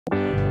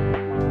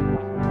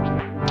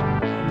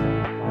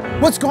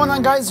What's going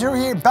on, guys? We're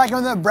here back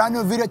with a brand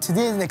new video.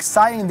 Today is an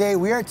exciting day.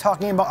 We are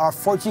talking about our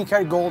 14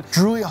 karat gold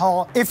jewelry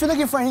haul. If you're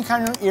looking for any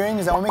kind of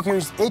earrings that will make your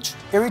ears itch,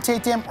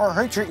 irritate them, or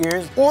hurt your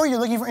ears, or you're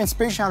looking for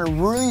inspiration on how to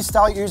really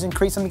style your ears and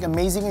create something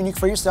amazing and unique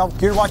for yourself,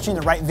 you're watching the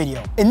right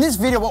video. In this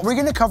video, what we're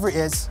gonna cover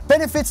is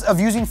benefits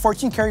of using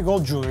 14 karat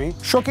gold jewelry,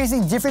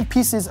 showcasing different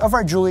pieces of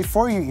our jewelry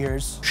for your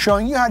ears,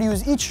 showing you how to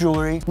use each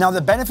jewelry. Now,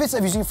 the benefits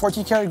of using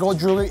 14 karat gold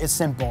jewelry is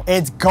simple.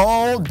 It's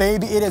gold,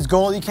 baby, it is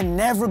gold. You can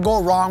never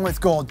go wrong with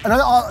gold.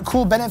 Another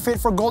cool benefit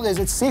for gold is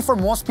it's safe for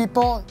most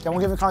people. They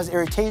won't give it cause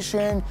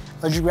irritation,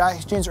 allergic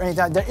reactions, or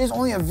anything like that. There is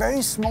only a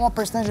very small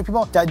percentage of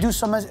people that do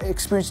sometimes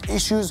experience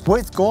issues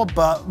with gold,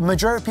 but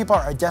majority of people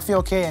are definitely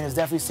okay, and it's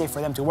definitely safe for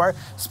them to wear,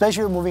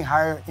 especially when moving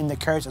higher in the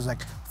carats, as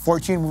like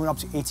 14 moving up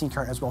to 18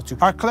 karat as well too.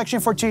 Our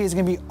collection for today is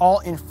gonna be all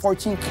in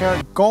 14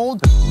 karat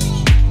gold.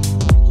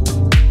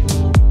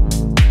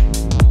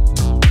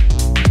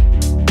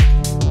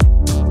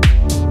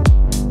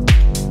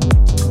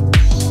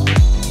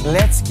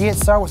 Let's get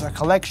started with our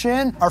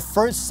collection. Our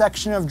first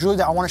section of jewelry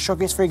that I want to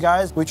showcase for you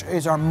guys, which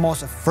is our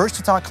most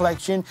versatile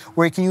collection,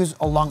 where you can use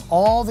along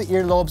all the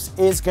earlobes,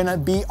 is gonna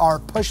be our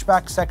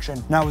pushback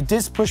section. Now,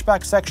 this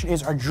pushback section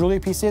is our jewelry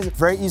pieces.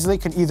 Very easily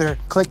can either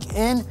click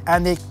in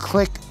and they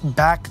click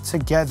back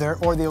together,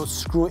 or they'll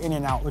screw in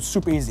and out. It's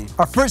super easy.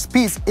 Our first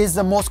piece is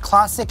the most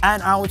classic,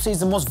 and I would say is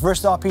the most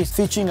versatile piece,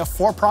 featuring a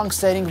 4-prong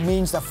setting,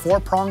 means that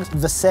 4 prongs,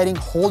 the setting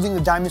holding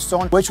the diamond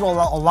stone, which will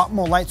allow a lot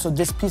more light. So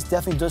this piece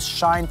definitely does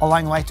shine,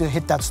 allowing light to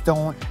hit that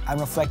stone and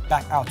reflect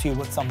back out to you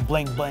with some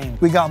bling bling.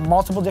 We got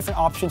multiple different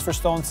options for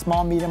stones,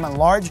 small, medium, and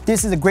large.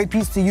 This is a great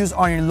piece to use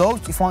on your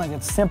lobes if you want like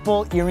a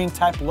simple earring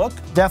type look.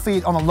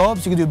 Definitely on the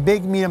lobes, you can do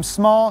big, medium,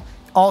 small.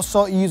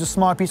 Also, you use a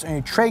smaller piece on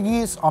your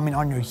tragus,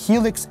 on your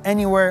helix,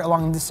 anywhere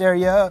along this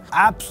area.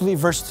 Absolutely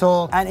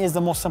versatile, and is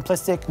the most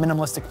simplistic,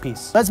 minimalistic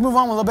piece. Let's move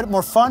on with a little bit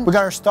more fun. We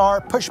got our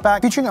star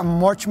pushback, featuring a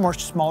much more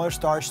smaller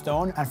star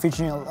stone and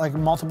featuring like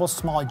multiple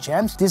small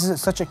gems. This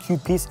is such a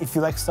cute piece if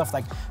you like stuff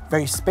like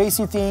very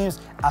spacey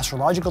themes,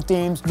 astrological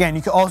themes. Again,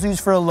 you can also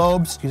use for the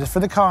lobes, use it for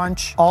the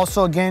conch.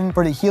 Also, again,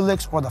 for the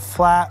helix or the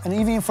flat, and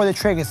even for the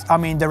tragus. I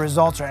mean, the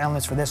results are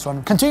endless for this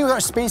one. Continue with our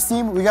space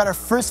theme. We got our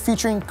first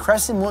featuring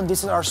Crescent moon.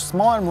 This is our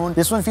smaller moon.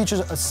 This one features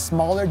a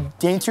smaller,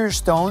 daintier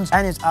stones,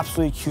 and it's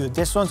absolutely cute.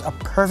 This one's a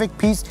perfect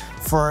piece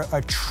for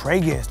a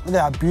tragus. Look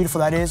at how beautiful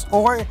that is.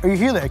 Or your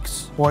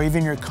helix, or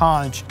even your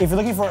conch. If you're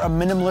looking for a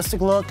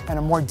minimalistic look and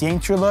a more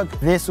daintier look,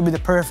 this will be the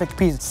perfect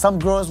piece. Some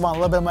girls want a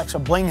little bit of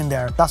extra bling in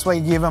there. That's why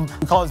you give them,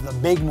 we call it the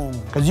big moon,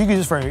 because you can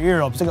use it for your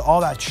earlobes. Look at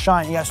all that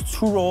shine. It has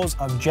 2 rows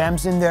of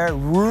gems in there.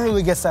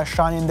 Really gets that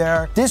shine in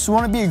there. This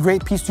won't be a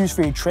great piece to use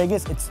for your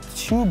tragus. It's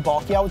too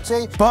bulky, I would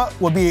say, but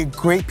will be a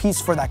great piece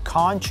for that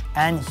conch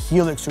and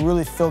helix to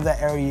really fill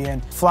that area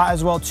in. Flat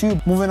as well too.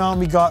 Moving on,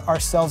 we got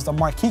ourselves the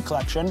Marquise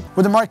collection.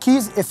 With the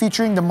Marquise, it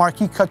featuring the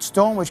Marquise cut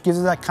stone, which gives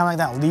it that kind of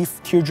like that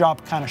leaf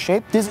teardrop kind of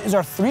shape. This is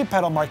our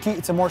 3-petal Marquise.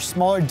 It's a more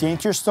smaller,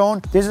 daintier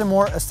stone. This is a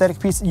more aesthetic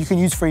piece you can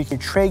use for your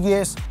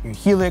tragus, your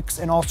helix,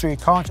 and also your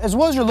conch, as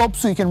well as your lobe,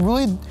 so you can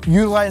really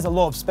utilize the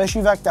lobe,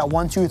 especially like that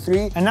 1, 2,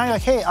 3. And now you're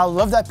like, hey, I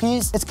love that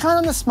piece. It's kind of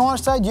on the smaller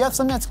side. You have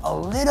something that's a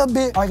little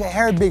bit like a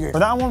hair bigger. For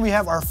that one, we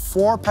have our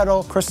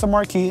 4-petal crystal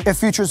Marquise. It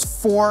features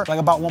 4 like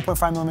about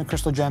 1.5mm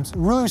crystal gems.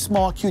 Really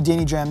small, cute,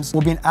 dainty gems.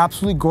 Will be an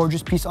absolutely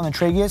gorgeous piece on the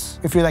tragus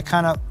if you like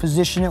kind of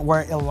position it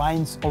where it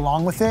aligns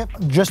along with it.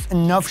 Just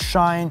enough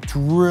shine to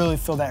really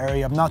fill that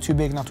area up. Not too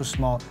big, not too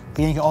small.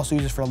 Again, you can also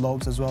use it for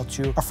lobes as well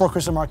too. Our 4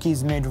 crystal Marquise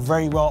is made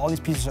very well. All these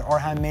pieces are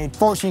handmade.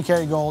 14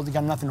 karat gold. You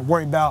got nothing to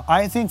worry about.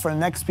 I think for the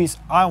next piece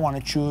I want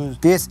to choose,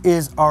 this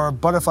is our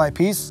butterfly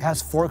piece. It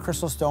has 4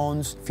 crystal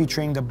stones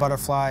featuring the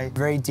butterfly.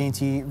 Very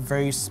dainty,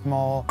 very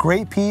small.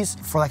 Great piece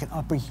for like an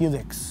upper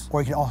helix,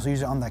 or you can also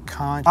use it on the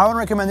conch. I would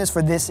recommend this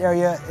for this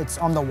area. It's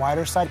on the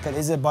wider side because it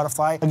is a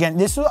butterfly. Again,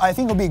 this I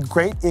think will be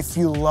great if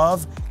you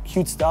love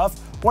cute stuff,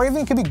 or even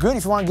it could be good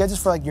if you want to get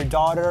this for like your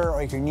daughter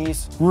or like your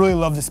niece. Really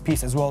love this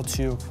piece as well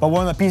too. But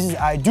one of the pieces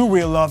I do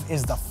really love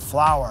is the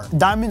flower.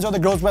 Diamonds are the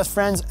girl's best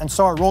friends, and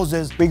so are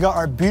roses. We got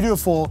our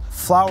beautiful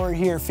flower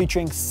here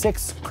featuring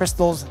 6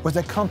 crystals with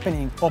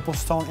accompanying opal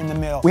stone in the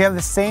middle. We have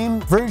the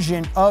same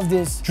version of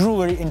this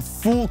jewelry in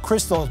full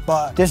crystals,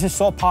 but this is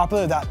so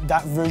popular that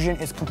that version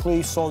is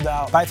completely sold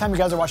out. By the time you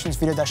guys are watching this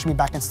video, that should be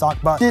back in stock,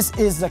 but this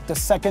is like the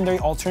secondary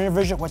alternative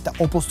version with the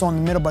opal stone in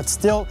the middle, but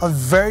still a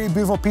very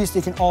beautiful piece that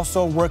you can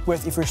also work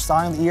with if you're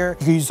styling the ear.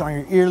 You can use it on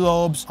your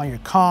earlobes, on your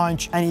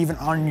conch, and even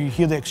on your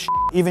helix.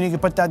 Even you can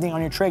put that thing on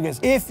your tragus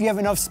if you have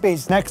enough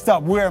space. Next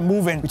up, we are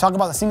moving. We talked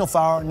about the single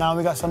flower. Now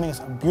we got something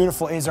that's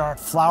beautiful, is our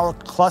flower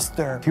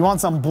cluster. If you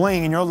want some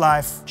bling in your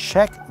life,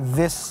 check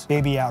this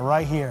baby out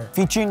right here.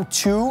 Featuring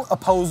 2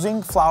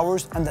 opposing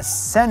flowers and the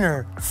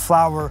center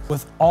flower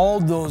with all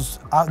those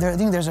out there. I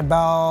think there's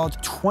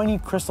about 20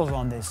 crystals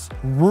on this.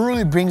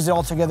 Really brings it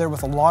all together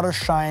with a lot of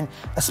shine,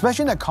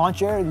 especially in the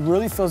conch area. It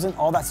really fills in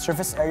all that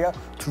surface area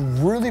to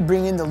really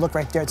bring in the look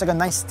right there. It's like a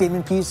nice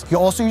statement piece. You can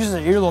also use it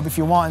as an earlobe if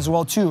you want as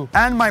well too.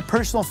 And my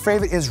personal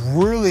favorite is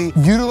really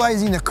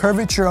utilizing the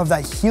curvature of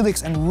that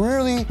helix and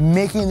really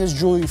making this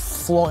jewelry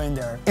flow in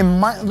there. It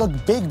might look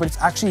big, but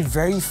it's actually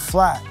very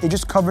flat. It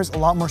just covers a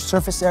lot more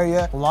surface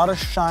area, a lot of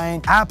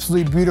shine,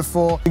 absolutely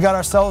beautiful. We got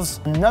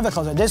ourselves another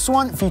color. This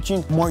one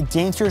featuring more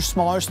daintier,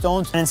 smaller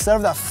stones. And instead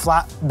of that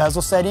flat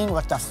bezel setting,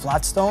 like that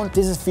flat stone,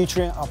 this is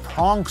featuring a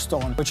prong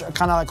stone, which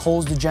kind of like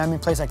holds the gem in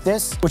place like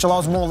this, which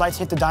allows more light to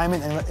hit the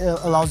diamond and it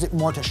allows it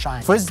more to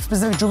shine. For this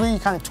specific jewelry, you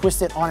kind of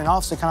twist it on and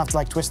off, so you kind of have to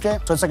like twist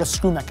it. So it's like a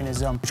screw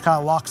mechanism, which kind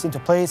of locks into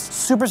place.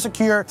 Super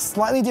secure,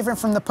 slightly different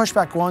from the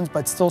pushback ones,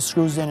 but still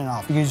screws in and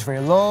off. You can use it for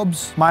your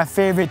lobes. My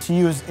favorite to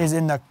use is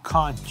in the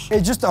conch.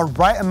 It's just the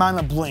right amount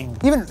of bling.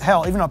 Even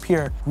up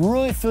here,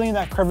 really feeling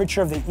that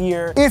curvature of the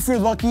ear. If you're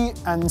lucky,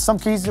 and in some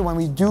cases when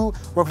we do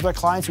work with our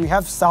clients, we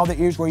have styled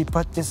the ears where you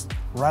put this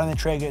right on the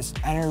tragus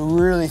and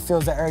it really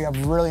fills the area up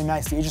really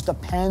nicely. It just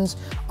depends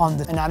on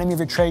the anatomy of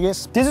your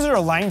tragus. This is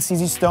our lined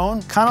CZ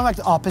stone, kind of like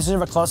the opposite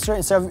of a cluster.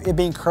 Instead of it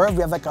being curved,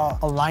 we have like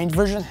a lined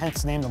version,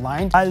 hence the name the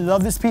lined. I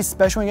love this piece,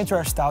 especially when we get to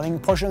our styling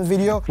portion of the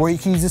video, where you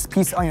can use this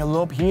piece on your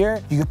lobe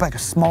here. You can put like a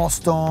small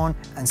stone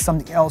and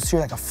something else here,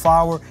 like a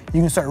flower.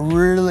 You can start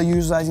really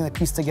utilizing the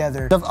piece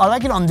together. I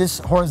like it on this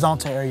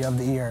horizontal area of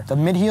the ear. The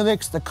mid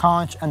helix, the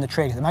conch, and the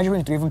tragus. Imagine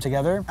putting 3 of them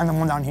together and then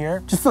one down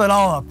here. Just fill it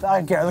all up. I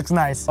don't care, it looks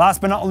nice.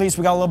 Last but not least,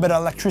 we got a little bit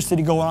of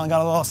electricity going on,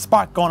 got a little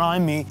spark going on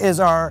in me, is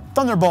our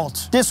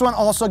thunderbolt. This one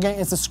also, again,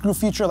 it's a screw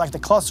feature like the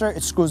cluster.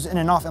 It screws in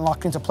and off and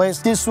locks into place.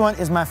 This one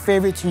is my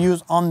favorite to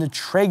use on the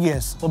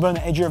tragus. A little bit on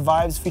the edgier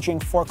vibes, featuring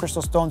 4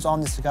 crystal stones on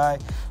this guy.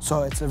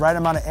 So it's the right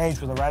amount of edge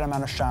with the right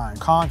amount of shine.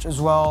 Conch as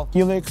well,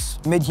 helix,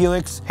 mid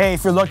helix. Hey,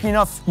 if you're lucky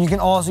enough, you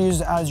can also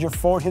use it as your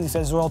forward helix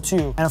as well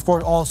too. And of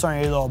course, also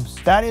on your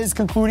earlobes. That is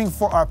concluding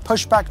for our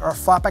pushback or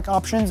flatback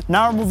options.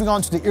 Now we're moving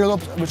on to the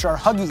earlobes, which are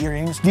Huggie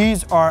earrings.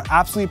 These are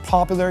absolutely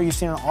popular. You've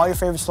seen on all your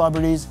favorite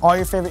celebrities, all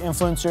your favorite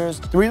influencers.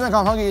 The reason I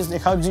call them Huggie is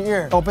it hugs your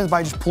ear. It opens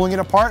by just pulling it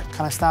apart,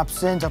 kind of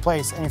snaps into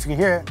place. And if you can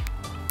hear it,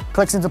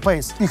 clicks into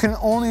place. You can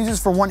only use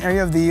this for one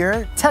area of the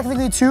ear.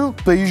 Technically 2,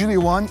 but usually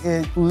 1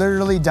 is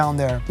literally down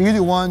there. Usually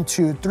 1,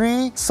 2,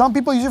 3. Some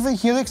people use it for the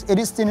helix. It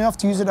is thin enough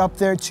to use it up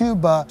there too,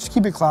 but just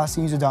keep it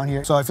classy, use it down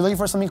here. So if you're looking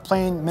for something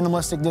plain,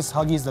 minimalistic, this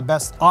Huggie is the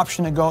best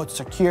option to go. It's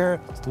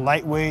secure, it's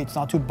lightweight, it's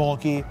not too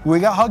bulky. We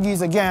got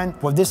Huggies again,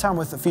 but this time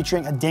with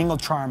featuring a dangle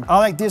charm. I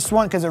like this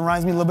one because it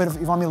reminds me a little bit of,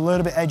 if you want me a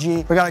little bit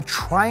edgy. We got a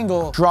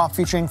triangle drop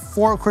featuring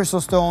 4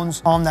 crystal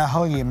stones on that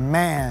Huggie.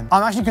 Man,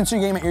 I'm actually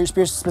considering getting my ear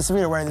pierced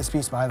specifically to wear this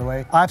piece, by the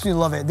way. I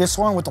absolutely love it. This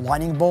one with the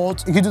lightning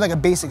bolt, you could do like a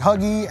basic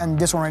Huggie and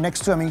this one right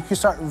next to it. I mean, you can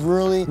start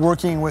really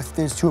working with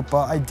this too,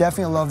 but I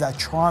definitely love that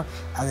charm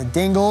and the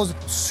dangles.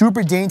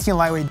 Super dainty and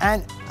lightweight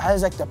and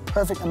has like the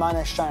perfect amount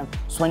of shine.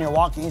 So when you're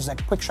walking, it's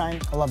like quick shine.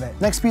 I love it.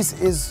 Next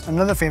piece is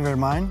another favorite of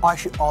mine.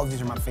 Actually, all of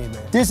these are my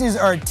favorite. This is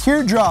our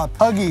teardrop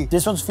Huggie.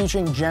 This one's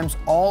featuring gems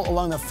all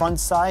along the front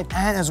side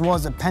and as well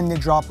as a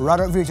pendant drop right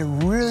over here to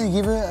really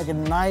give it like a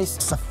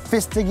nice,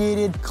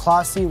 sophisticated,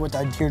 classy with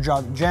that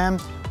teardrop gem.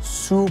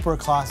 Super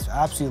classy.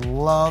 I absolutely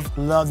love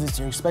this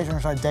earring, especially when I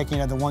start decking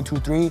at the 1, 2,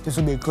 3. This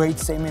would be a great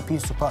statement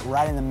piece to put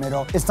right in the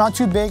middle. It's not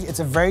too big, it's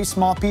a very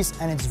small piece,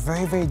 and it's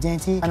very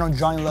dainty. I know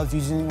Johnny loves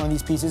using one of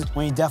these pieces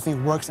when he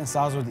definitely works and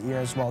styles with the ear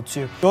as well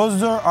too.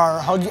 Those are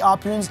our Huggie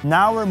options.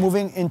 Now we're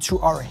moving into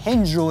our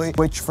hinge jewelry,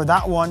 which for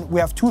that one,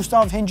 we have 2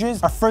 style of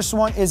hinges. Our first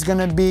one is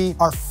gonna be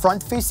our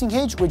front-facing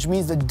hinge, which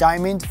means the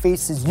diamond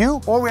faces you,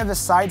 or we have the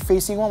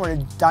side-facing one where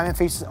the diamond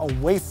faces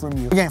away from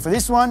you. Again, for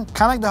this one,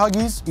 kind of like the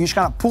Huggies, you just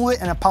kind of pull it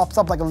and it pops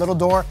up like a little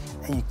door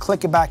and you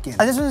click it back in.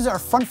 And this one is our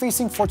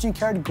front-facing 14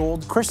 karat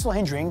gold crystal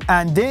hinge ring.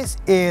 And this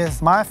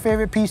is my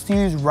favorite piece to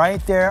use right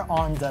there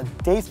on the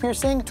date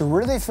piercing to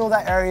really fill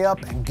that area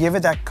up and give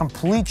it that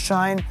complete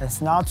shine.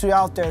 It's not too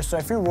out there. So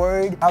if you're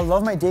worried, I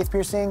love my date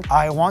piercing.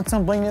 I want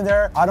some bling in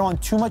there. I don't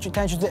want too much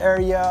attention to the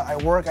area. I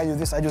work, I do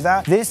this, I do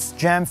that. This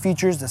gem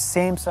features the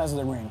same size of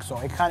the ring. So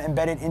it kind of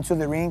embedded into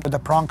the ring with the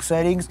prong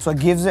settings. So it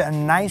gives it a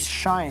nice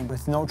shine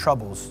with no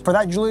troubles. For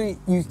that jewelry,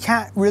 you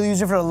can't really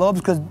use it for the lobes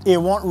because it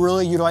won't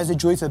really utilize the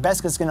jewelry to the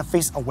best because it's gonna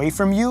face away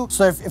from you.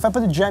 So if I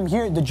put the gem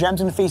here, the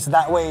gem's gonna face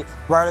that way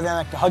rather than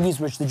like the Huggies,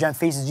 which the gem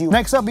faces you.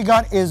 Next up we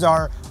got is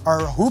our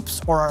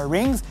hoops or our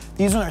rings.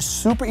 These ones are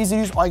super easy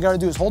to use. All you gotta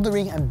do is hold the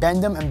ring and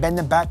bend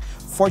them back.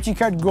 14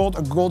 karat gold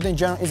or gold in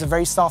general is a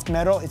very soft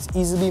metal. It's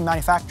easily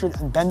manufactured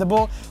and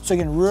bendable, so you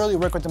can really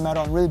work with the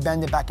metal and really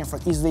bend it back and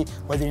forth easily,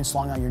 whether you're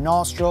installing on your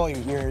nostril, your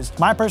ears.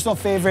 My personal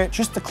favorite,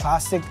 just the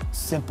classic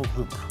simple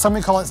hoop. Some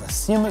people call this a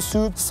seamless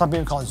hoop, some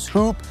people call this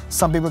hoop,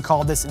 some people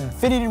call this an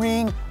infinity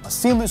ring, a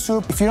seamless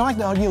hoop. If you don't like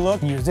the Huggie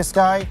look, you use this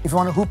guy. If you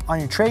want to hoop on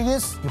your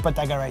tragus, you put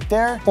that guy right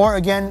there. Or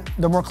again,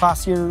 the more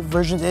classier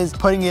version is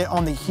putting it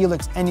on the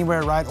helix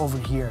anywhere right over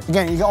here.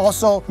 Again, you can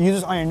also use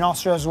this on your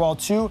nostril as well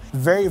too.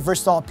 Very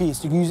versatile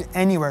piece. You can use it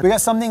anywhere. We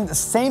got something the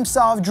same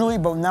style of jewelry,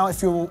 but now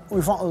if you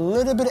want a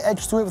little bit of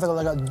edge to it with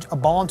like a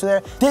ball onto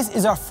there, this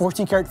is our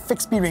 14 karat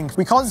fixed bead ring.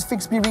 We call this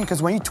fixed bead ring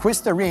because when you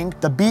twist the ring,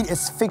 the bead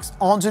is fixed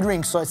onto the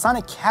ring. So it's not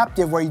a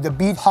captive where the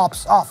bead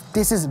hops off.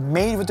 This is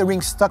made with the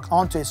ring stuck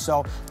onto it.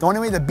 So the only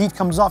way the bead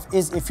comes off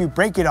is if you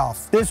break it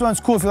off. This one's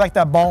cool if you like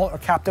that ball or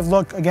captive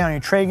look. Again, on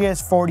your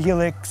tragus, forward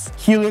helix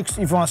if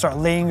you want to start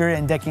laying it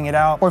and decking it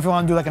out, or if you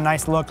want to do like a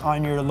nice look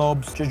on your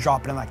lobes, just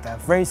drop it in like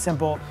that. Very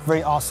simple,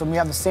 very awesome. We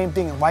have the same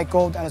thing in white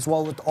gold and as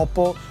well with the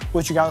opal,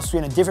 which you guys will see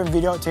in a different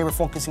video. Today we're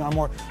focusing on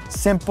more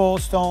simple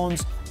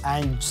stones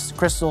and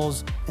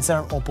crystals instead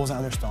of opals and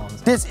other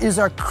stones. This is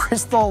our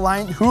crystal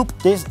lined hoop.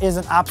 This is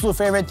an absolute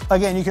favorite.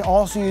 Again, you can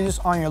also use this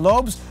on your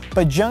lobes,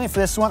 but generally for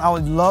this one, I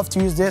would love to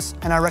use this,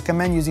 and I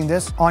recommend using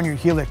this on your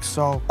helix.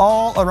 So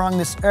all around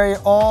this area,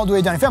 all the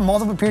way down. If you have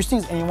multiple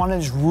piercings and you want to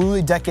just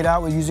really deck it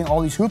out with using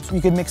all these hoops, you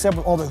can mix it up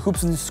with all the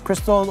hoops of these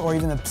crystals or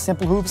even the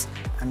simple hoops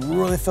and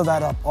really fill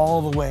that up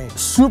all the way.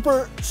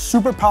 Super,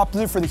 super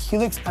popular for the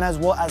helix and as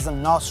well as the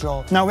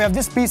nostril. Now we have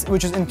this piece,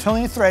 which is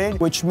internally threaded,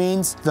 which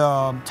means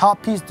the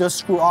top piece does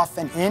screw off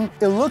and in.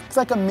 It looks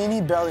like a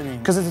mini belly ring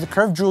because it's the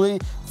curved jewelry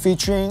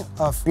featuring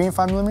a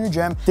 3.5mm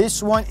gem.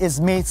 This one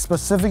is made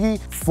specifically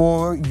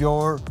for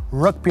your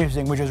rook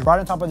piercing, which is right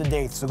on top of the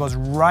date. So it goes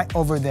right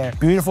over there.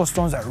 Beautiful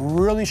stones that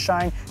really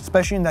shine,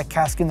 especially in that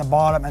casket in the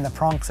bottom and the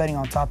prong setting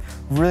on top.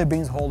 Really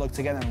brings the whole look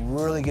together and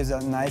really gives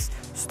it a nice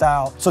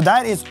style. So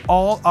that is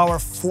all our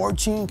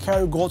 14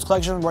 karat gold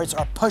collection, where it's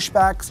our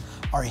pushbacks,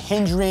 our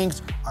hinge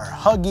rings, our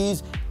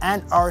huggies,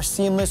 and our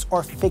seamless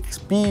or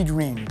fixed bead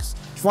rings.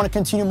 If you want to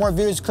continue more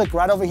videos, click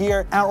right over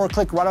here, or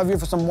click right over here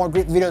for some more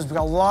great videos. We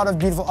got a lot of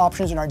beautiful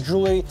options in our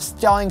jewelry,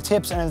 styling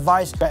tips and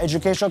advice, got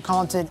educational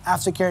content,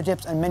 aftercare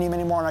tips, and many,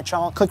 many more on our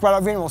channel. Click right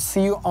over here and we'll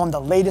see you on the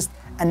latest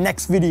and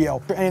next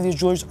video. Any of these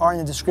jewelries are in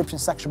the description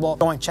section below.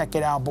 Go and check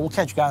it out, but we'll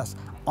catch you guys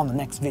on the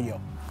next video.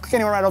 Click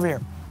anywhere right over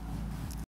here.